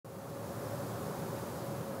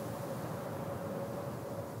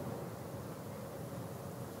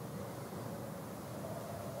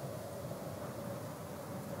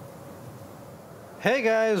Hey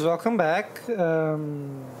guys, welcome back.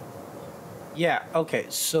 Yeah, okay,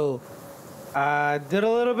 so I did a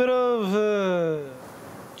little bit of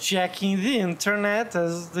checking the internet,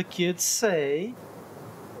 as the kids say,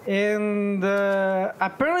 and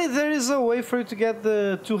apparently there is a way for you to get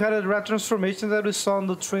the two-headed rat transformation that we saw in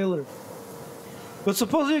the trailer. But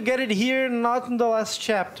suppose you get it here, not in the last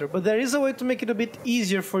chapter, but there is a way to make it a bit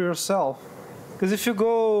easier for yourself. Because if you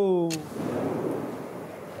go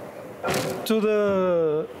to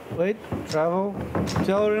the travel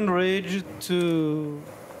Tellurian Rage to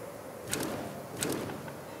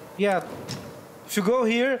if you go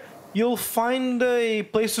here you'll find a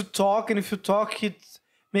place to talk, and if you talk it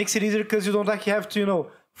makes it easier because you don't actually have to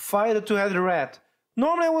fight a two-headed rat.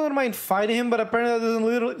 Normally I wouldn't mind fighting him, but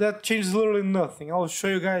apparently that changes literally nothing. I'll show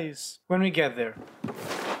you guys when we get there.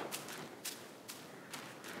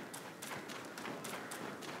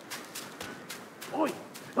 Oi,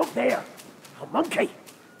 look there! A monkey!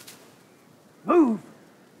 Move!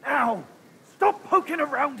 Now! Stop poking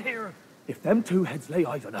around here! If them two heads lay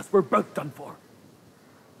eyes on us, we're both done for.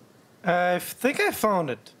 I think I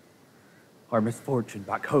found it. Our misfortune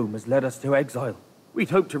back home has led us to exile.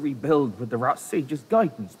 We'd hoped to rebuild with the Rat Sage's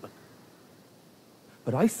guidance,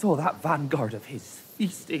 but I saw that vanguard of his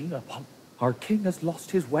feasting upon... Our king has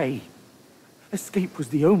lost his way. Escape was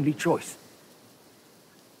the only choice.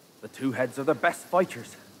 The two heads are the best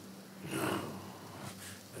fighters.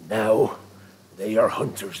 And now, they are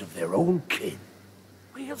hunters of their own kin.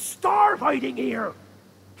 We'll starve hiding here!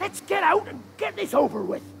 Let's get out and get this over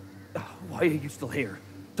with! Why are you still here?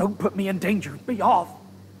 Don't put me in danger. Be off!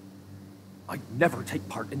 I'd never take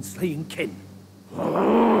part in slaying kin.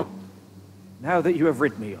 Now that you have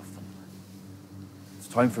rid me of them, it's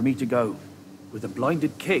time for me to go. With a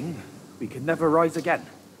blinded king, we can never rise again.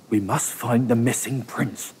 We must find the missing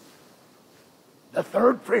prince. The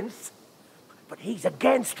third prince? But he's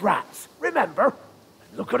against rats, remember?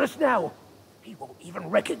 And look at us now. He won't even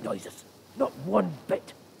recognize us. Not one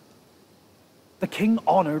bit. The king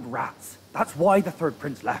honored rats. That's why the third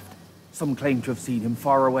prince left. Some claim to have seen him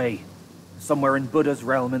far away, somewhere in Buddha's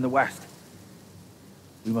realm in the west.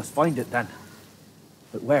 We must find it then.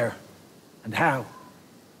 But where? And how?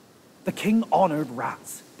 The king honored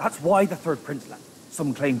rats. That's why the third prince left.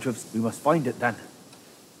 Some claim to have... We must find it then.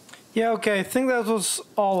 Yeah, okay, I think that was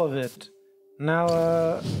all of it. Now,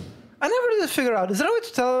 I never did figure out, is there a way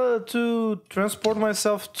to transport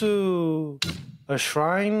myself to a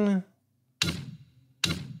shrine?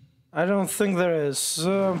 I don't think there is,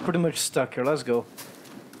 so I'm pretty much stuck here. Let's go.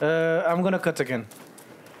 I'm gonna cut again.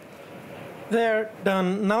 There,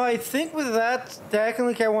 done. Now I think with that,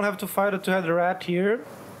 technically I won't have to fight a two-headed rat here.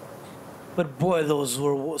 But boy, those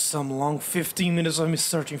were some long 15 minutes of me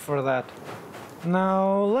searching for that.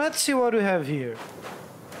 Now, let's see what we have here.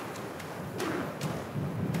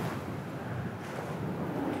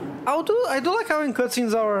 I do like how in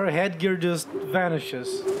cutscenes our headgear just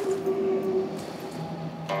vanishes.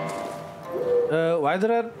 Why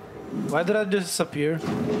did I disappear?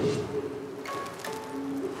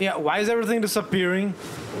 Yeah, why is everything disappearing?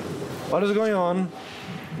 What is going on?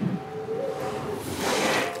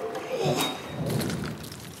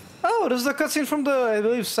 Oh, this is a cutscene from the, I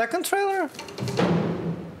believe, second trailer?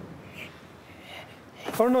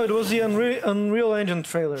 Or no, it was the Unreal Engine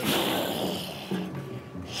trailer.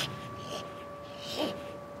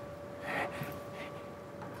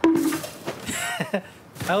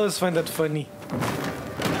 I always find that funny.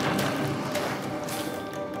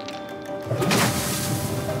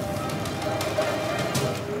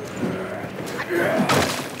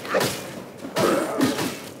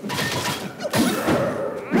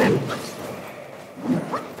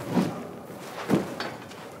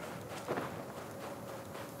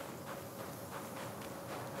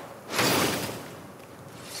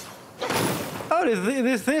 Oh,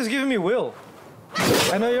 this thing is giving me will.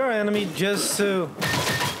 I know you're an enemy just to...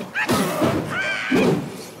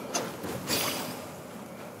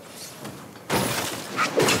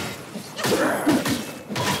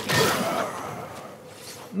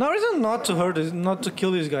 No reason not to hurt, not to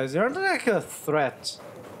kill these guys. They aren't like a threat.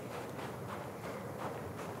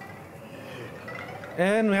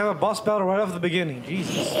 And we have a boss battle right off the beginning.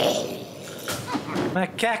 Jesus.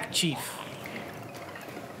 Macaque Chief.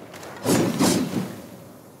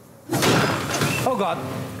 Oh god.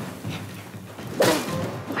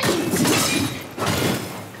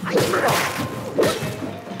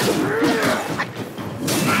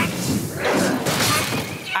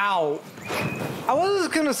 Ow. I was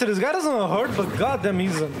just gonna say this guy doesn't hurt, but goddamn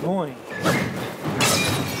he's annoying.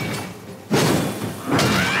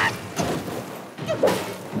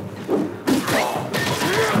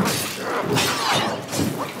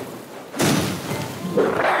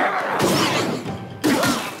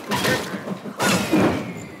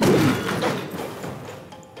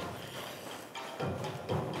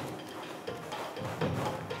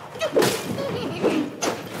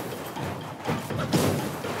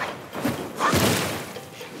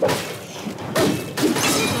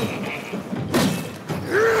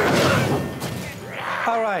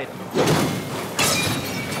 right.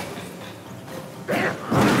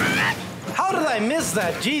 How did I miss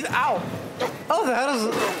that? Jeez, ow. Oh, that is...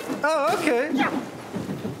 Oh, okay.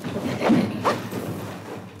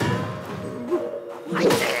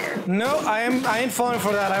 No, I ain't falling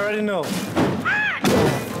for that. I already know.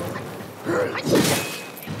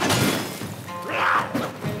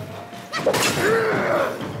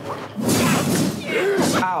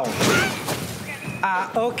 Ow.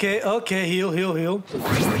 Okay, heal.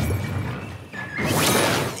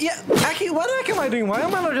 Yeah, actually, what the heck am I doing? Why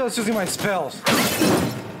am I not just using my spells?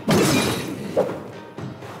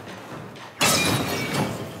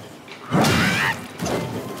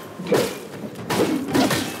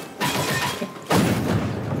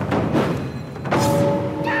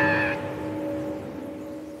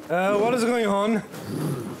 What is going on?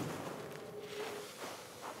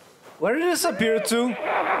 Where did it disappear to?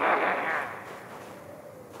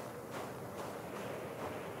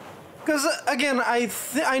 Because again,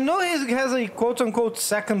 I know he has a quote-unquote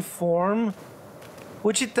second form,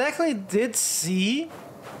 which he technically did see,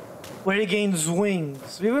 where he gains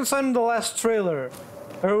wings. We even saw it in the last trailer,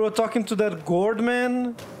 where we were talking to that gourd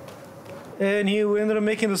man, and he ended up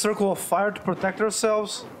making the circle of fire to protect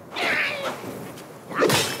ourselves.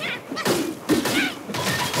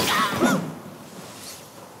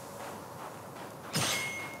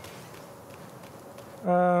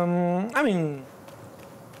 I mean,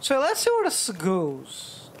 so let's see where this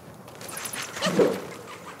goes.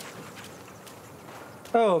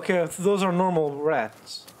 Oh, okay, those are normal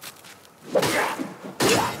rats.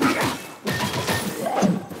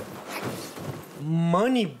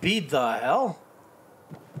 Money be the hell?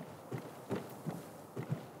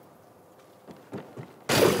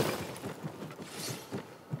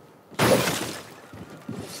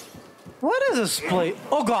 What is this place?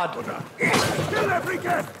 Oh god! Kill every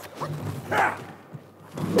guest!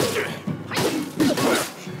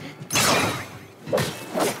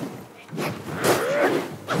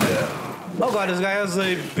 Oh god, this guy has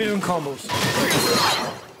a billion combos.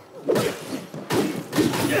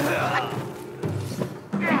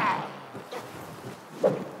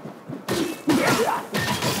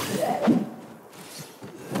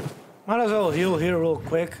 Might as well heal here real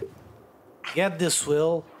quick. Get this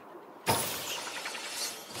will.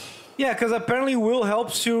 Yeah, because apparently will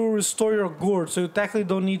helps you restore your gourd, so you technically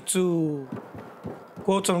don't need to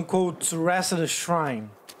quote-unquote rest at a shrine.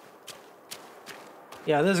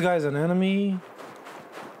 Yeah, this guy's an enemy.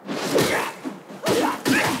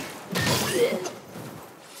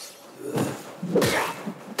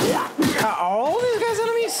 Are all these guys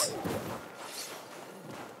enemies?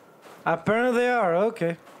 Apparently they are,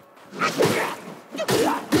 okay.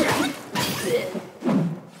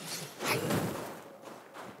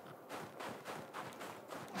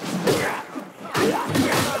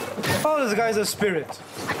 Oh, this guy's a spirit.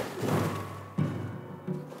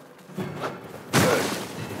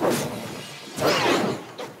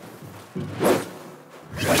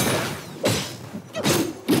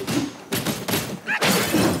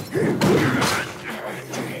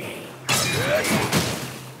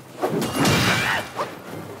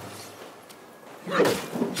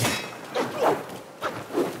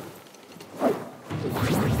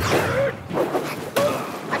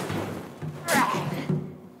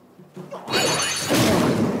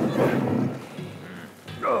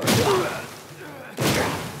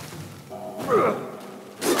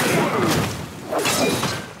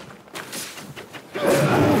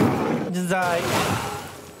 Die.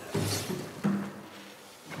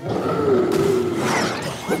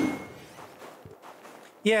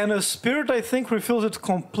 Yeah, and a spirit I think refills it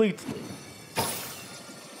completely.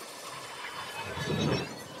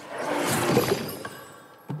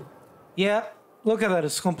 Yeah, look at that,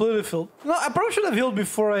 it's completely filled. No, I probably should have healed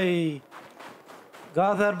before I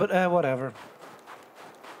got that, but whatever.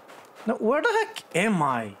 Now, where the heck am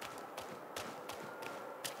I?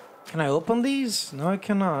 Can I open these? No, I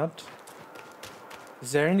cannot.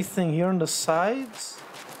 Is there anything here on the sides?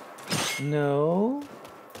 No.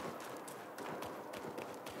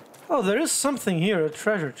 Oh, there is something here, a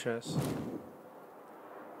treasure chest.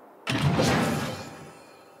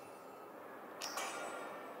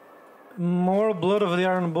 More blood of the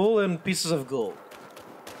iron bull and pieces of gold.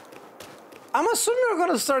 I'm assuming we're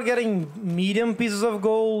gonna start getting medium pieces of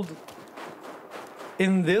gold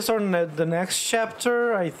in this or the next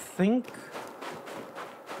chapter, I think.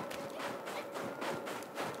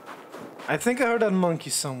 I think I heard that monkey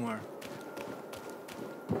somewhere.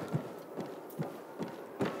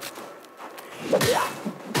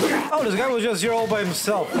 Oh, this guy was just here all by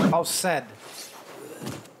himself. How sad.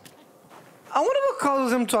 I wonder what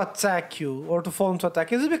causes them to attack you, or to fall into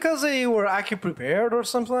attack. Is it because they were actually prepared or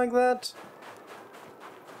something like that?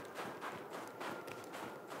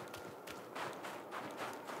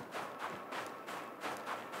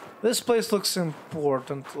 This place looks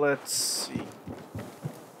important. Let's see.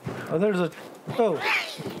 Oh, there's a... Oh.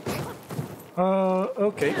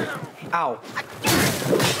 Okay. Ow.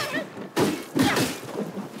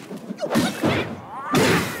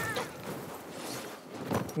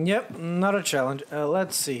 Yep, not a challenge.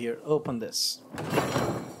 Let's see here. Open this.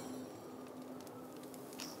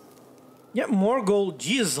 Yep, more gold.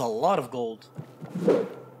 Jeez, a lot of gold.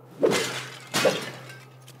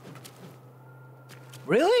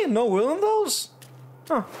 Really? No will in those?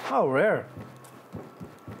 Huh, how rare.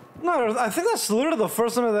 No, I think that's literally the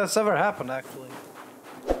first time that's ever happened, actually.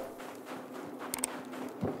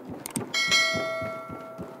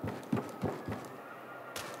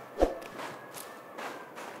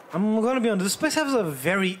 I'm gonna be honest, this place has a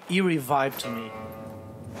very eerie vibe to me.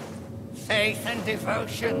 Faith and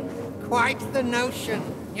devotion, quite the notion.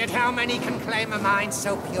 Yet how many can claim a mind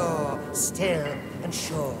so pure, still and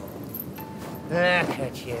sure? Look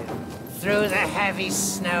at you, through the heavy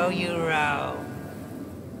snow you roam.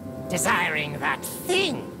 Desiring that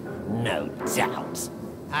thing, no doubt.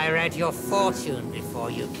 I read your fortune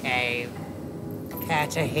before you came. Care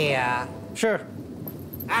to hear? Sure.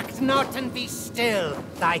 Act not and be still,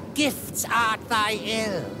 thy gifts art thy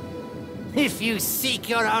ill. If you seek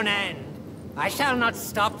your own end, I shall not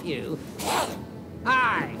stop you.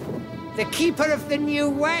 I, the keeper of the New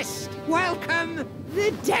West, welcome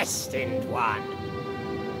the destined one.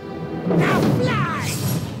 Now fly!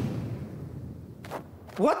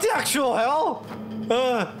 What the actual hell?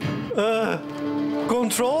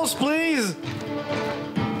 Controls, please?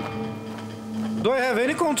 Do I have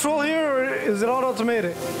any control here, or is it all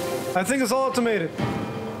automated? I think it's all automated.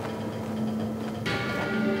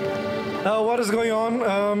 What is going on?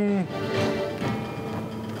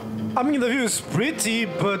 I mean, the view is pretty,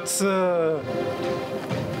 but...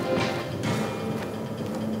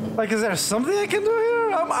 like, is there something I can do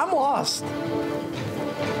here? I'm lost.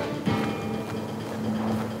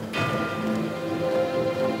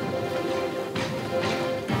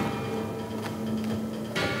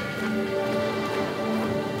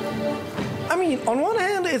 I mean, on one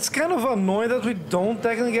hand, it's kind of annoying that we don't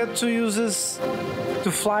technically get to use this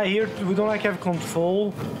to fly here. We don't like have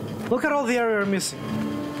control. Look at all the area we're missing.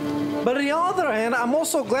 But on the other hand, I'm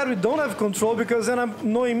also glad we don't have control, because then,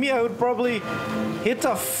 knowing me, I would probably hit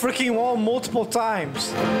a freaking wall multiple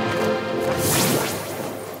times.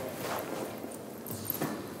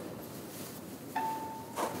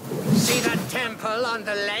 See that temple on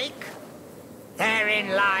the lake?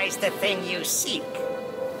 Therein lies the thing you seek.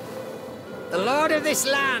 The lord of this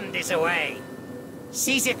land is away.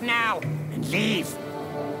 Seize it now and leave.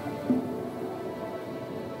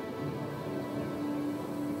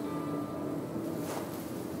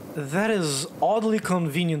 That is oddly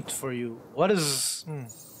convenient for you. What is...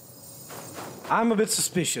 I'm a bit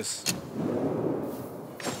suspicious.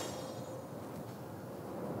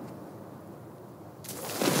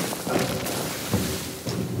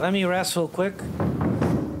 Let me rest real quick.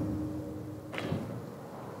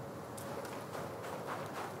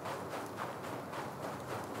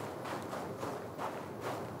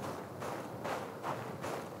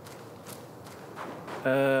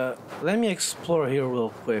 Let me explore here real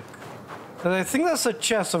quick. Because I think that's a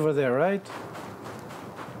chest over there, right?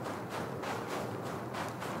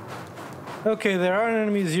 Okay, there are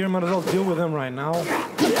enemies here. Might as well deal with them right now.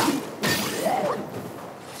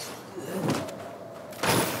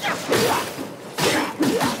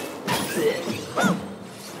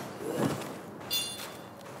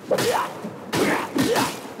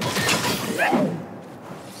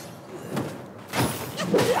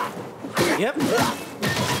 Yep.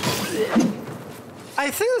 I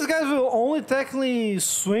think these guys will only technically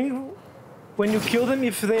swing when you kill them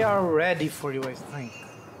if they are ready for you, I think.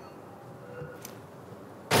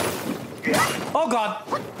 Oh god!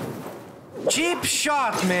 Cheap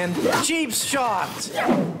shot, man! Cheap shot!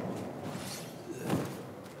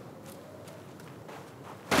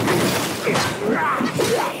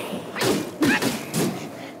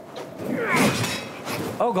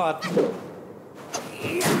 Oh god.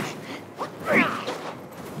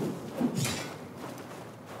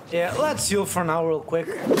 Yeah, let's heal for now real quick.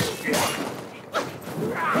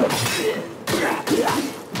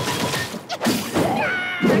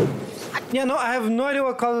 Yeah, no, I have no idea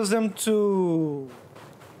what causes them to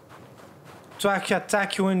actually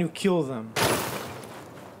attack you when you kill them.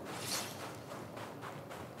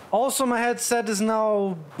 Also, my headset is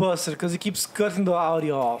now busted because it keeps cutting the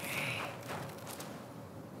audio off.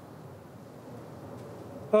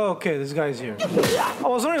 Oh, okay, this guy's here. I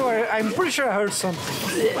was wondering why. I'm pretty sure I heard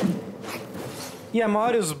something. Yeah, my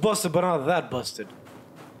audio's busted, but not that busted.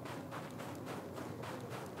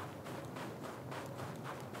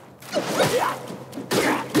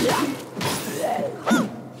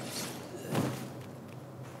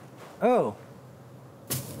 Oh.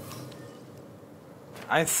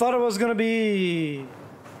 I thought it was gonna be...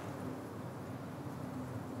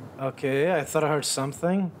 Okay, I thought I heard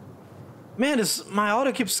something. Man, my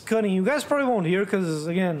audio keeps cutting. You guys probably won't hear because,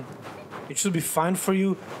 again, it should be fine for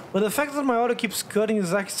you. But the fact that my audio keeps cutting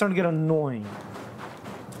is actually starting to get annoying.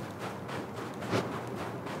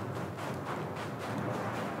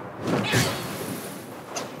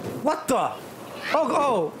 What the?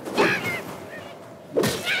 Oh, oh!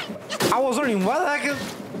 I was wondering, what the heck is...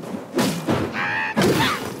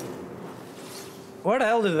 Where the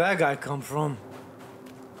hell did that guy come from?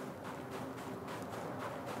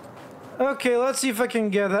 Okay, let's see if I can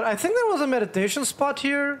get that. I think there was a meditation spot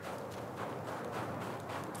here.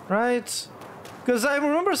 Right? Because I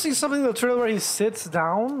remember seeing something in the trailer where he sits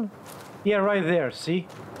down. Yeah, right there, see?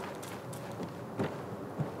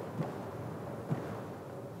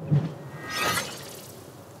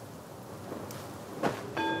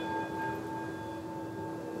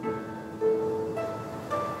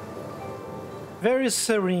 Very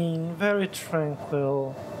serene, very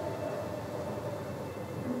tranquil.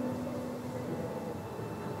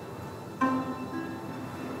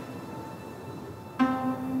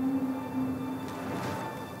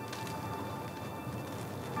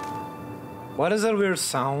 What is that weird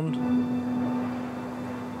sound?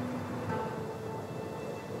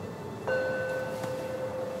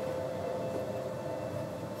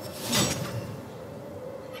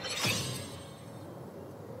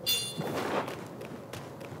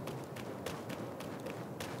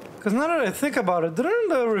 Because now that I think about it, didn't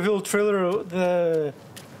the reveal trailer, the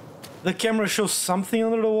camera shows something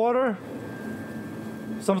under the water?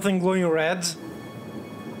 Something glowing red?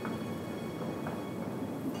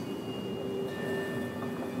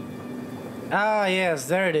 Ah, yes,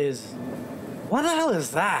 there it is. What the hell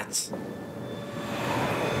is that?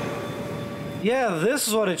 Yeah, this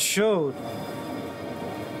is what it showed.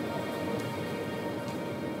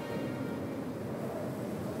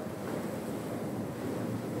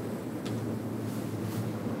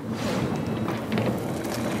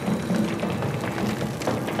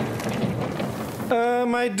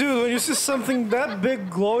 My dude, when you see something that big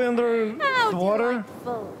glowing under the water...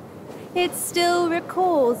 Delightful. It still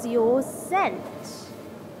recalls your scent.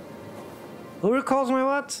 Who recalls my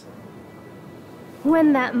what?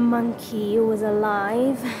 When that monkey was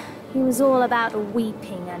alive, he was all about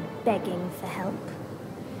weeping and begging for help.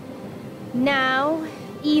 Now,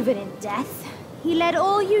 even in death, he led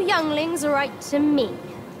all you younglings right to me.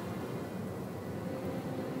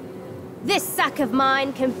 This sack of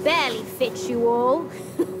mine can barely fit you all.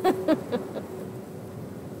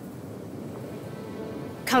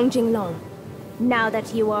 Kang Jinglong, now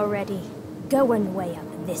that you are ready, go and weigh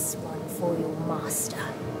up this one for your master.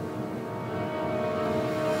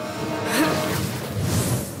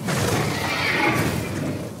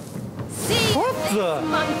 See What if the? this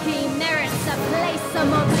monkey merits a place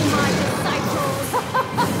amongst my disciples.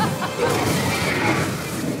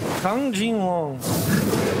 Kang Jinglong.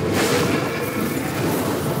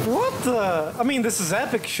 What the? I mean, this is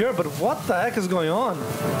epic, sure, but what the heck is going on?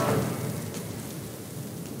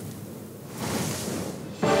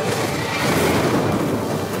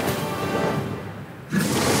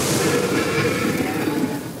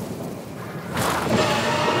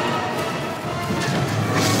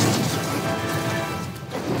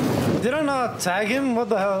 Did I not tag him? What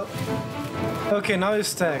the hell? Okay, now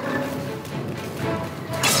he's tagged.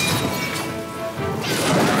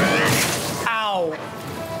 Ow!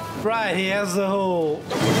 Right, he has the whole...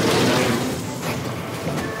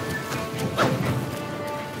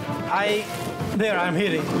 There, I'm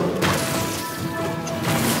hitting.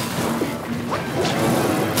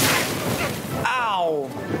 Ow!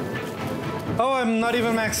 Oh, I'm not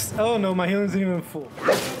even maxed. Oh no, my healing's not even full.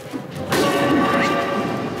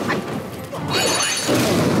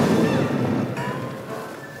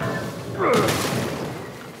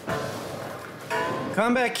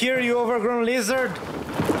 Come back here, you overgrown lizard!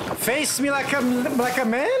 Face me like a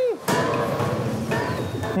man?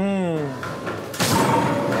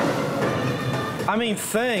 I mean,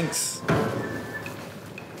 thanks.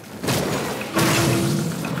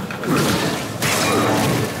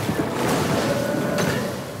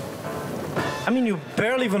 I mean, you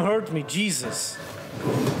barely even hurt me, Jesus.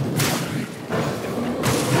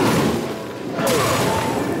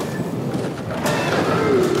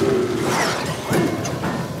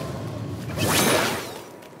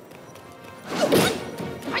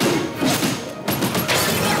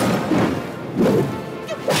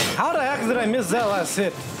 I miss that last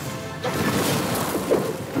hit?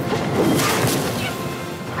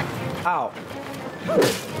 Ow.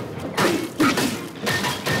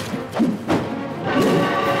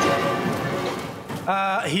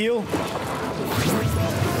 Heal.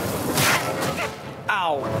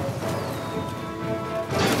 Ow.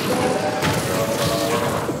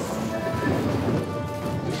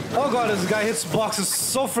 Oh god, this guy hits boxes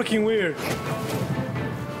so freaking weird.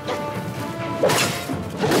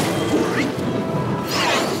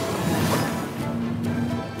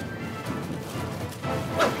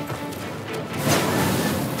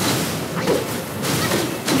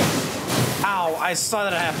 Ow, I saw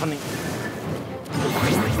that happening.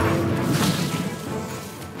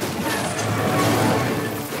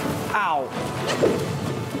 Ow.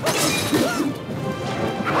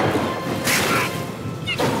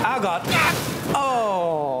 Oh god.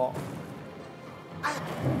 Oh.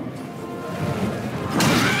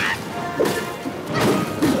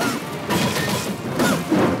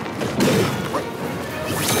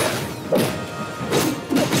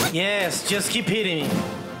 Yes, just keep hitting me.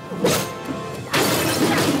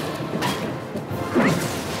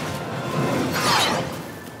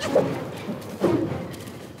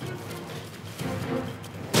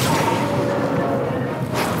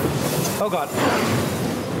 Oh god.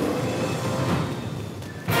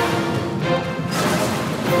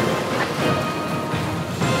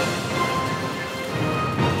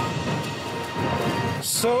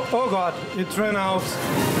 So, oh god, it ran out.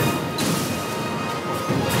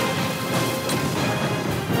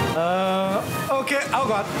 Okay, oh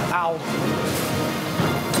god, ow.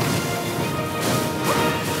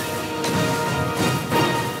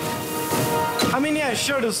 I mean, yeah,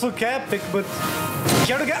 sure, this look epic, but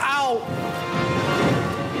care to get out.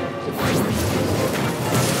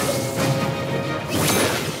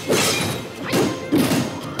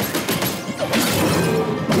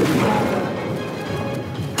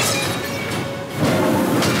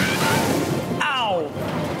 Ow!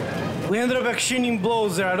 We ended up exchanging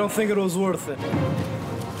blows there. I don't think it was worth it.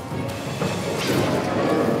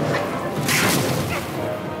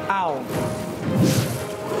 Ow.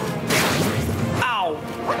 Ow.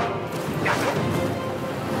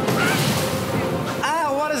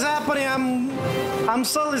 Ah, what is happening? I'm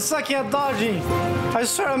suddenly sucking at dodging. I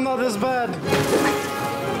swear I'm not this bad.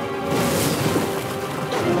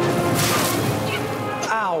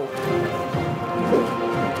 Ow.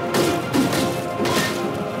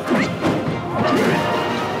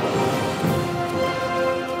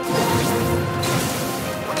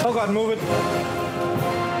 Oh god, move it.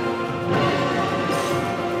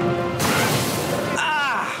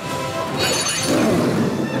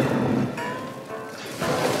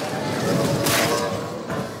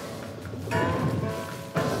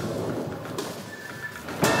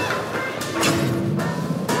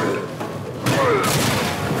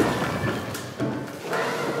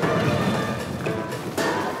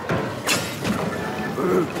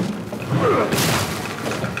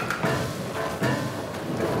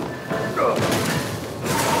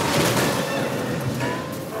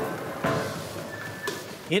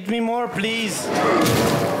 Hit me more, please.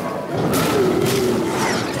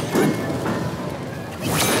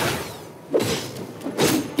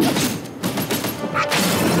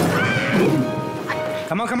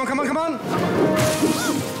 Come on, come on, come on, come on.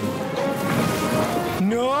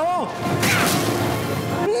 No!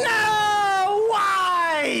 No!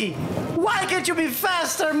 Why? Why can't you be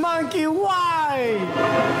faster, monkey? Why?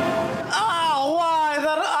 Oh, why?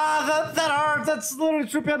 That hurt. That's literally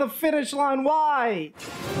tripping at the finish line. Why?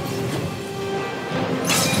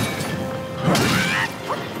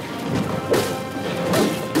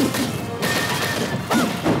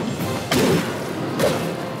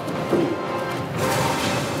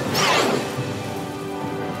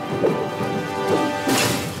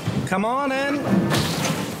 Come on in.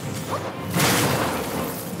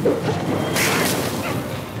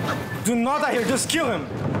 Do not die here, just kill him.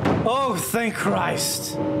 Oh, thank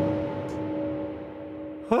Christ.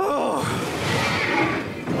 Oh.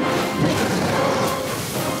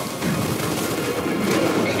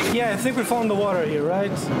 Yeah, I think we found the water here, right?